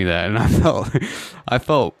aunt showed me that, and I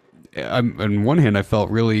felt, on one hand, I felt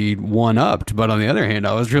really one upped, but on the other hand,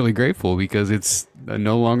 I was really grateful because it's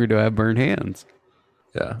no longer do I have burned hands.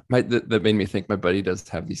 Yeah, that made me think. My buddy does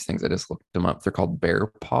have these things. I just looked them up. They're called bear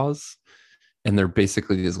paws, and they're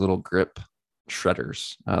basically these little grip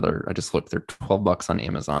shredders. I just looked. They're $12 on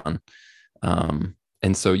Amazon.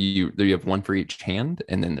 And so you have one for each hand,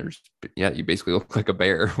 and then you basically look like a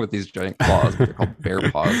bear with these giant claws, but they're called bear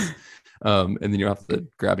paws. And then you don't have to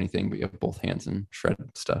grab anything, but you have both hands and shred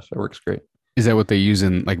stuff. It works great. Is that what they use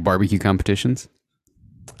in like barbecue competitions?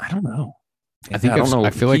 I don't know. I think I don't know. I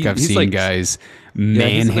feel like I've seen like, guys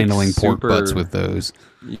manhandling like pork butts with those.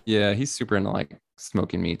 Yeah, he's super into like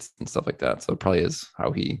smoking meats and stuff like that. So it probably is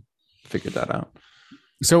how he figured that out.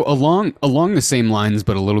 So along the same lines,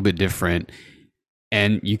 but a little bit different.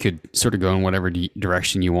 And you could sort of go in whatever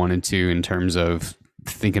direction you wanted to in terms of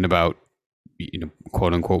thinking about,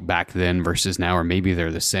 quote unquote, back then versus now, or maybe they're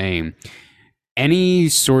the same. Any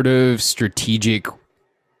sort of strategic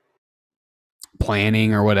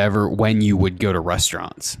planning or whatever when you would go to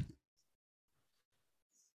restaurants?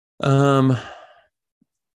 I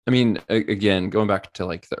mean, again, going back to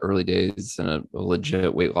like the early days in a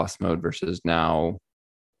legit weight loss mode versus now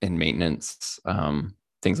in maintenance,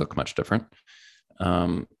 things look much different.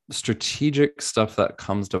 Strategic stuff that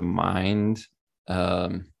comes to mind,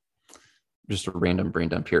 just a random brain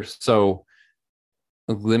dump here. So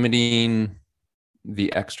limiting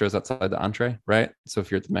the extras outside the entree, right? So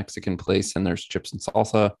if you're at the Mexican place and there's chips and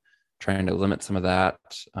salsa, trying to limit some of that,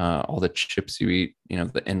 all the chips you eat,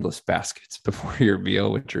 the endless baskets before your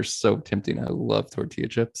meal, which are so tempting. I love tortilla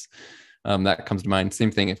chips. That comes to mind.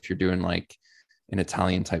 Same thing if you're doing like an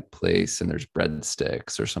Italian type place and there's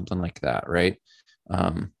breadsticks or something like that, right?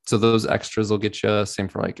 So those extras will get you. Same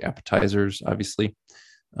for like appetizers, obviously.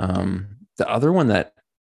 The other one that,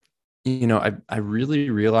 I really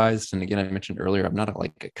realized, and again, I mentioned earlier, I'm not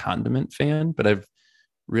like a condiment fan, but I've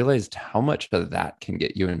realized how much of that can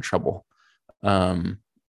get you in trouble. And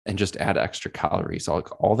just add extra calories. So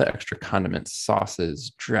like all the extra condiments,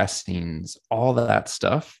 sauces, dressings, all that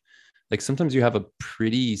stuff. Like sometimes you have a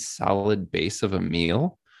pretty solid base of a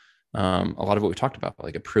meal. A lot of what we talked about,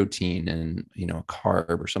 like a protein and a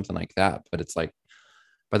carb or something like that. But it's like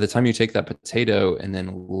by the time you take that potato and then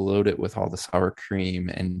load it with all the sour cream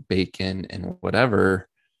and bacon and whatever,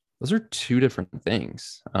 those are two different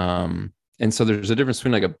things. And so there's a difference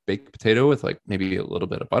between like a baked potato with like maybe a little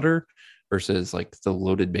bit of butter versus like the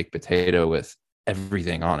loaded baked potato with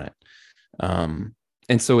everything on it.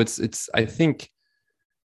 And so it's I think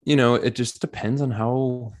it just depends on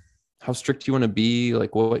how strict you want to be,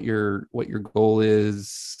 like what your goal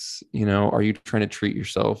is. Are you trying to treat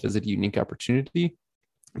yourself? Is it a unique opportunity?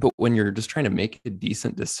 But when you're just trying to make a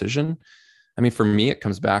decent decision, I mean, for me, it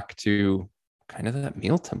comes back to kind of that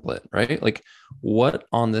meal template, right? Like what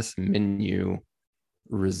on this menu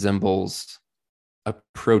resembles a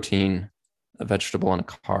protein, a vegetable, and a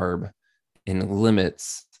carb and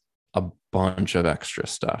limits a bunch of extra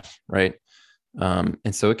stuff, right?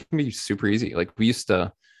 And so it can be super easy. Like we used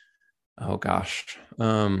to, oh gosh.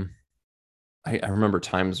 I remember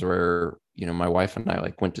times where, my wife and I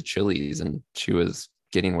like went to Chili's and she was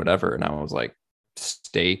getting whatever. And I was like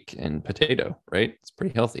steak and potato, right? It's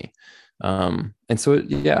pretty healthy. And so,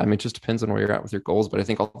 it just depends on where you're at with your goals. But I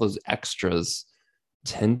think all those extras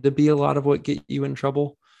tend to be a lot of what get you in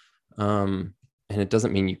trouble. And it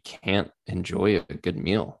doesn't mean you can't enjoy a good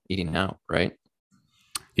meal eating out, right?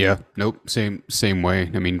 Yeah, nope, same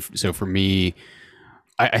way. I mean, so for me,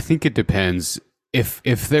 I think it depends. If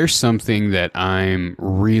there's something that I'm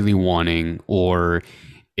really wanting, or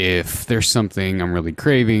if there's something I'm really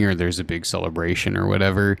craving, or there's a big celebration or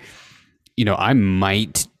whatever, I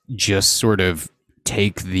might just sort of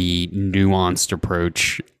take the nuanced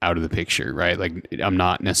approach out of the picture, right? Like, I'm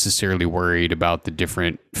not necessarily worried about the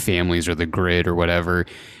different families or the grid or whatever,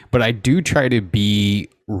 but I do try to be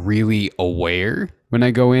really aware when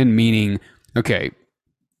I go in, meaning, okay,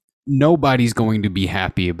 nobody's going to be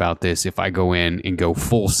happy about this if I go in and go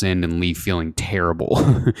full send and leave feeling terrible.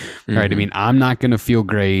 Right? I mean, Hmm. I'm not going to feel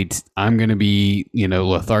great. I'm going to be,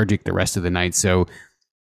 lethargic the rest of the night. So,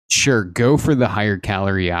 sure, go for the higher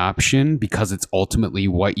calorie option because it's ultimately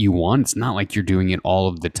what you want. It's not like you're doing it all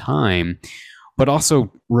of the time. But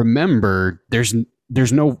also remember, there's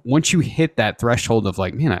no, once you hit that threshold of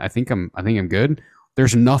like, man, I think I'm good.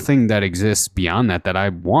 There's nothing that exists beyond that I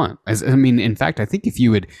want. I mean, in fact, I think if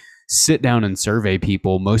you would sit down and survey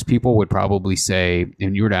people, most people would probably say,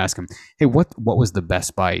 and you were to ask them, hey, what was the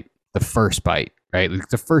best bite? The first bite, right? Like,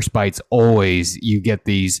 the first bite's always, you get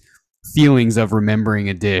these feelings of remembering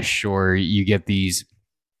a dish, or you get these,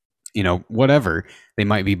 whatever they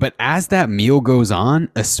might be. But as that meal goes on,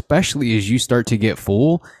 especially as you start to get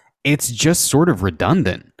full, it's just sort of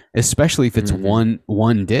redundant, especially if it's Hmm.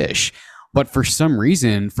 one dish. But for some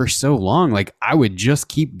reason, for so long, like, I would just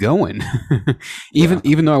keep going, even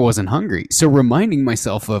Yeah. even though I wasn't hungry. So reminding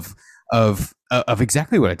myself of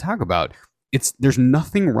exactly what I talk about. There's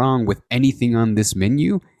nothing wrong with anything on this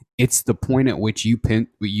menu. It's the point at which you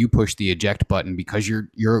push the eject button because you're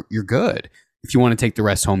good. If you want to take the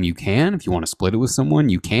rest home, you can. If you want to split it with someone,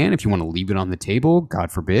 you can. If you want to leave it on the table,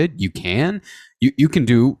 God forbid, you can. You can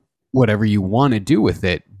do whatever you want to do with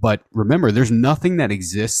it. But remember, there's nothing that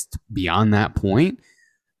exists beyond that point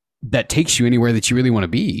that takes you anywhere that you really want to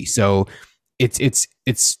be. So it's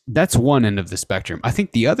that's one end of the spectrum. I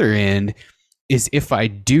think the other end is if I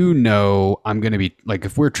do know I'm going to be, like,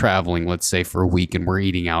 if we're traveling, let's say for a week, and we're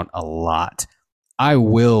eating out a lot, I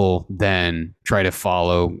will then try to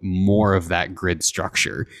follow more of that grid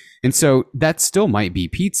structure. And so that still might be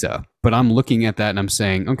pizza, but I'm looking at that and I'm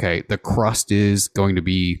saying, okay, the crust is going to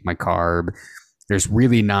be my carb. There's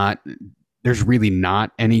really not there's really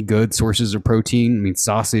not any good sources of protein. I mean,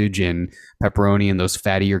 sausage and pepperoni and those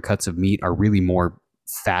fattier cuts of meat are really more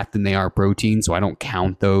fat than they are protein. So I don't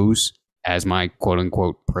count those as my quote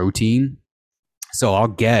unquote protein. So I'll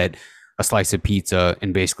get a slice of pizza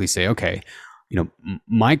and basically say, okay,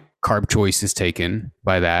 my carb choice is taken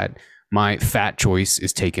by that. My fat choice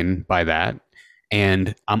is taken by that.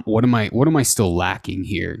 And what am I still lacking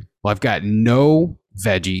here? Well, I've got no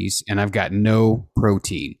veggies and I've got no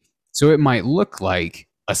protein. So it might look like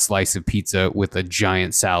a slice of pizza with a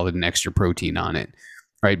giant salad and extra protein on it,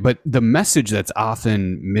 right? But the message that's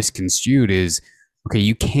often misconstrued is, okay,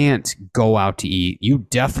 you can't go out to eat. You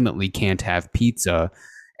definitely can't have pizza.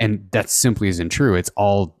 And that simply isn't true. It's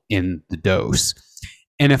all in the dose.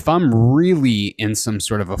 And if I'm really in some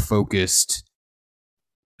sort of a focused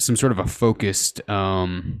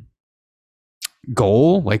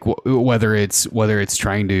goal, like whether it's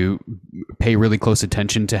trying to pay really close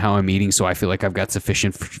attention to how I'm eating, so I feel like I've got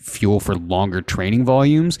sufficient fuel for longer training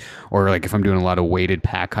volumes, or like if I'm doing a lot of weighted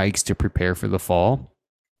pack hikes to prepare for the fall,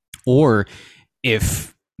 or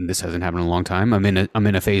if this hasn't happened in a long time, I'm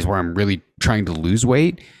in a phase where I'm really trying to lose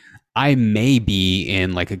weight. I may be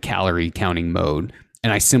in like a calorie counting mode,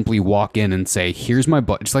 and I simply walk in and say, "Here's my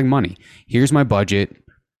budget." Just like money. Here's my budget.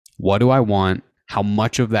 What do I want? How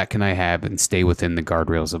much of that can I have and stay within the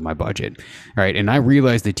guardrails of my budget? All right. And I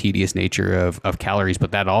realize the tedious nature of calories,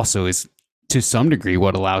 but that also is to some degree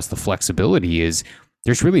what allows the flexibility. Is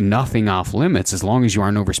there's really nothing off limits as long as you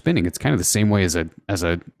aren't overspending. It's kind of the same way as a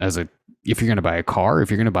if you're going to buy a car,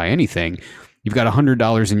 if you're going to buy anything, you've got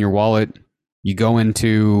 $100 in your wallet. You go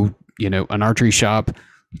into an archery shop.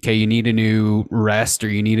 Okay, you need a new rest or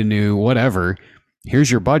you need a new whatever.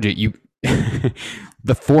 Here's your budget. You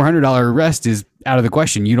the $400 rest is out of the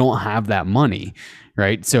question. You don't have that money,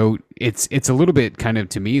 right? So it's a little bit kind of,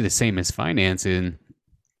 to me, the same as finance. And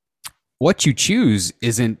what you choose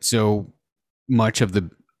isn't so much of the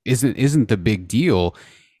isn't the big deal.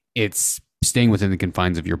 It's staying within the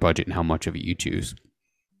confines of your budget and how much of it you choose.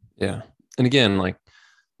 Yeah. And again, like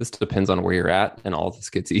this depends on where you're at, and all this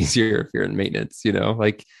gets easier if you're in maintenance,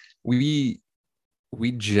 like we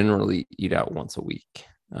we generally eat out once a week.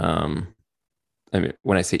 I mean,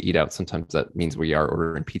 when I say eat out, sometimes that means we are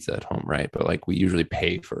ordering pizza at home, right? But like we usually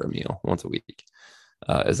pay for a meal once a week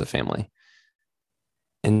as a family.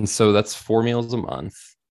 And so that's 4 meals a month.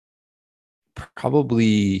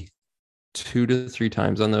 Probably 2 to 3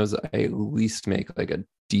 times on those, I at least make like a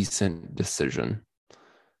decent decision.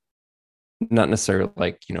 Not necessarily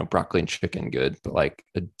like, broccoli and chicken good, but like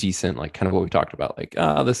a decent, like kind of what we talked about, like,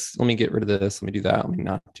 this, let me get rid of this, let me do that, let me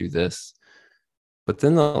not do this. But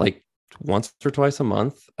then like once or twice a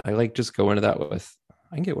month, I like just go into that with,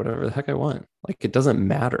 I can get whatever the heck I want. Like it doesn't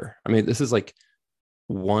matter. I mean, this is like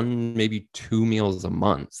one, maybe 2 meals a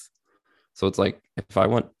month. So it's like if I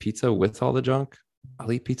want pizza with all the junk,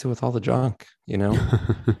 I'll eat pizza with all the junk, you know?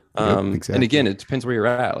 Yep, And exactly. again, it depends where you're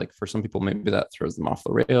at. Like for some people, maybe that throws them off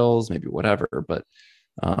the rails, maybe whatever. But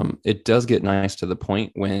it does get nice to the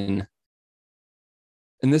point when,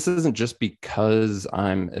 and this isn't just because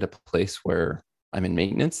I'm at a place where I'm in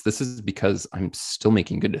maintenance. This is because I'm still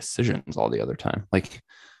making good decisions all the other time. Like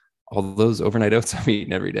all those overnight oats I'm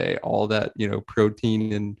eating every day, all that,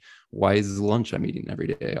 protein and wise lunch I'm eating every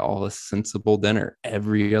day, all a sensible dinner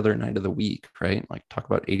every other night of the week, right? Like talk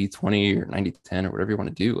about 80-20 or 90-10 or whatever you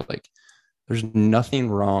want to do. Like there's nothing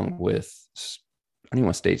wrong with, I don't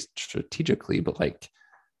want to stay strategically, but like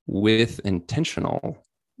with intentional,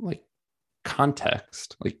 like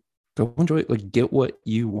context, like go enjoy it, like get what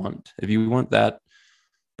you want. If you want that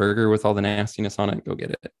burger with all the nastiness on it, go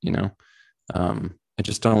get it. I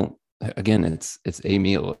just don't, again, it's a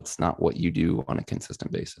meal. It's not what you do on a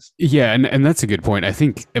consistent basis. Yeah, and that's a good point. I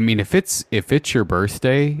think, I mean, if it's your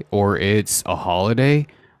birthday or it's a holiday,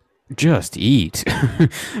 just eat.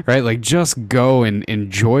 Right? Like just go and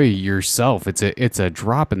enjoy yourself. It's a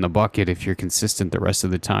drop in the bucket if you're consistent the rest of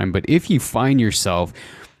the time. But if you find yourself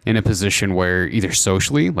in a position where either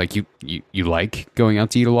socially, like you like going out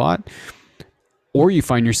to eat a lot, or you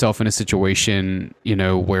find yourself in a situation,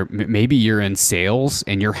 where maybe you're in sales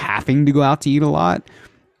and you're having to go out to eat a lot,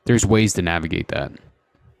 there's ways to navigate that.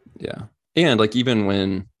 Yeah. And like even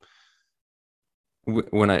when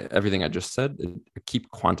I everything I just said, keep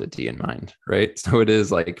quantity in mind, right? So it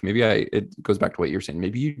is like maybe it goes back to what you're saying.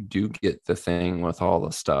 Maybe you do get the thing with all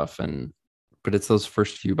the stuff, and but it's those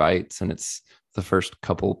first few bites and it's the first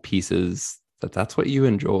couple pieces that's what you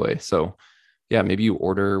enjoy. So yeah, maybe you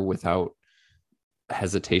order without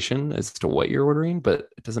hesitation as to what you're ordering, but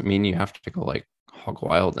it doesn't mean you have to go like hog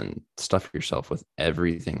wild and stuff yourself with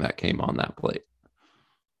everything that came on that plate.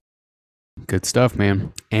 Good stuff,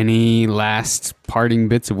 man. Any last parting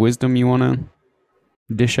bits of wisdom you want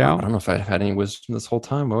to dish I out? don't know if I've had any wisdom this whole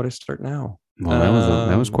time. Why would I start now? Well,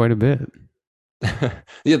 that was Um, quite a bit.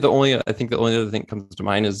 yeah, I think the only other thing that comes to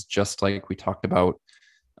mind is just like we talked about,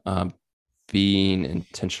 um, being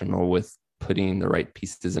intentional with putting the right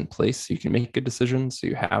pieces in place so you can make good decisions. So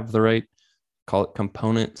you have the right, call it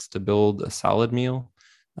components to build a solid meal.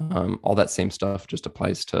 All that same stuff just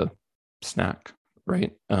applies to snack,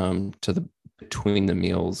 right? To the between the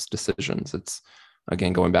meals decisions. It's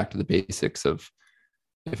again going back to the basics of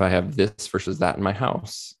if I have this versus that in my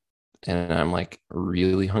house, and I'm like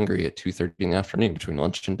really hungry at 2:30 in the afternoon between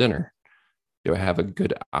lunch and dinner, do I have a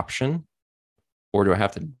good option, or do I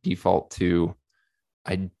have to default to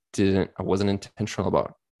I wasn't intentional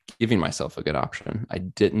about giving myself a good option. I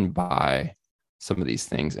didn't buy some of these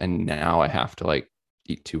things, and now I have to like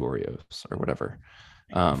eat 2 Oreos or whatever.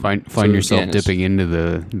 Find So yourself again, it's dipping into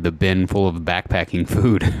the bin full of backpacking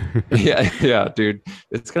food. yeah, yeah, dude.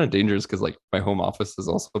 It's kind of dangerous because like my home office is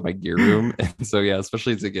also my gear room. And so yeah,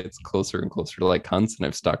 especially as it gets closer and closer to like hunts and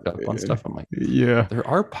I've stocked up on stuff, I'm like, Yeah, there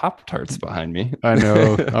are Pop Tarts behind me. I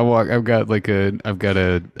know. I've got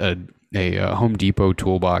a Home Depot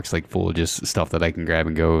toolbox like full of just stuff that I can grab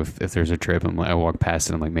and go if there's a trip. I walk past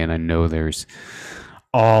it. I'm like, man, I know there's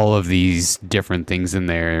all of these different things in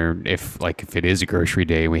there. If it is a grocery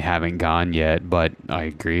day, we haven't gone yet. But I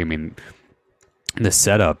agree. I mean, the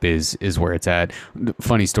setup is where it's at.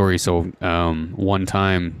 Funny story. So one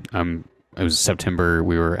time, it was September.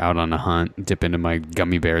 We were out on a hunt, dip into my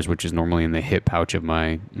gummy bears, which is normally in the hip pouch of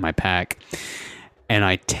my pack, and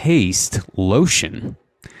I taste lotion.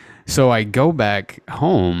 So I go back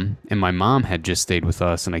home, and my mom had just stayed with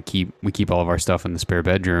us, and we keep all of our stuff in the spare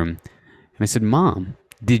bedroom. And I said, "Mom,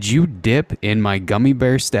 did you dip in my gummy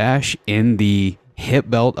bear stash in the hip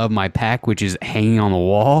belt of my pack, which is hanging on the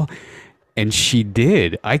wall?" And she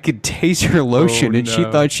did. I could taste her Oh lotion, and she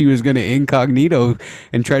no. thought she was going to incognito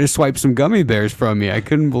and try to swipe some gummy bears from me. I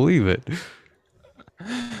couldn't believe it.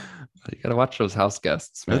 You gotta watch those house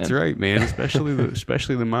guests, That's man. right, man.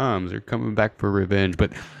 Especially the moms are coming back for revenge.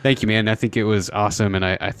 But thank you, man. I think it was awesome, and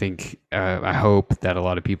I think I hope that a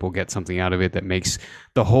lot of people get something out of it that makes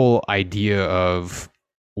the whole idea of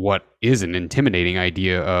what is an intimidating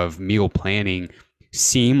idea of meal planning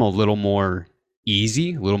seem a little more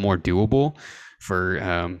easy, a little more doable.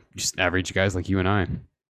 for just average guys like you and I.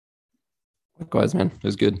 Likewise, man. It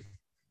was good.